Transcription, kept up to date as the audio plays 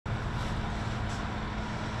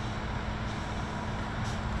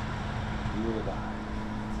really die.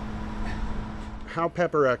 How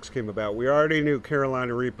Pepper X came about, we already knew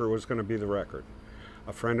Carolina Reaper was going to be the record.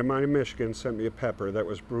 A friend of mine in Michigan sent me a pepper that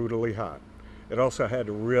was brutally hot. It also had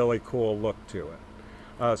a really cool look to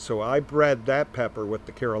it. So I bred that pepper with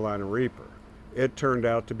the Carolina Reaper. It turned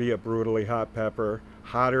out to be a brutally hot pepper,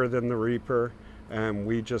 hotter than the Reaper, and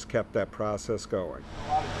we just kept that process going.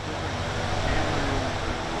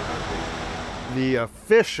 The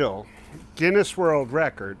official Guinness World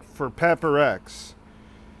Record for Pepper X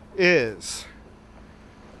is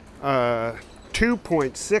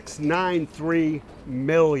 2.693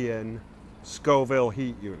 million Scoville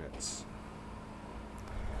heat units.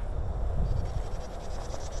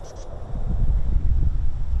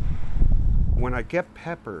 When I get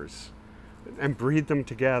peppers and breed them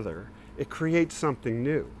together, it creates something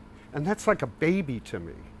new. And that's like a baby to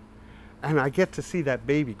me. And I get to see that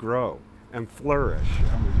baby grow and flourish.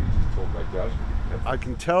 I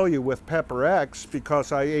can tell you with Pepper X,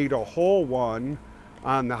 because I ate a whole one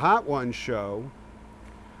on the Hot Ones show,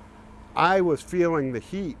 I was feeling the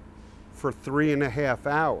heat for 3.5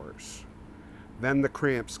 hours. Then the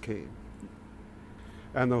cramps came.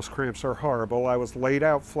 And those cramps are horrible. I was laid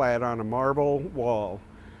out flat on a marble wall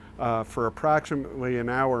for approximately an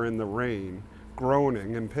hour in the rain,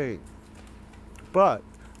 groaning in pain. But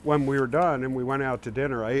when we were done and we went out to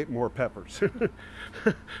dinner, I ate more peppers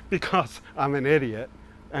because I'm an idiot.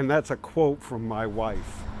 And that's a quote from my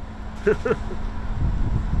wife.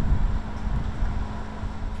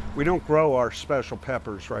 We don't grow our special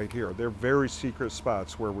peppers right here. They're very secret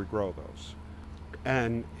spots where we grow those.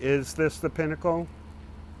 And is this the pinnacle?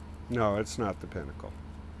 No, it's not the pinnacle.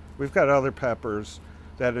 We've got other peppers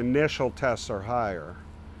that initial tests are higher,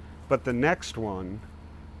 but the next one,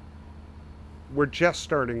 we're just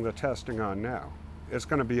starting the testing on now. It's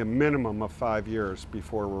going to be a minimum of 5 years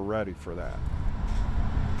before we're ready for that.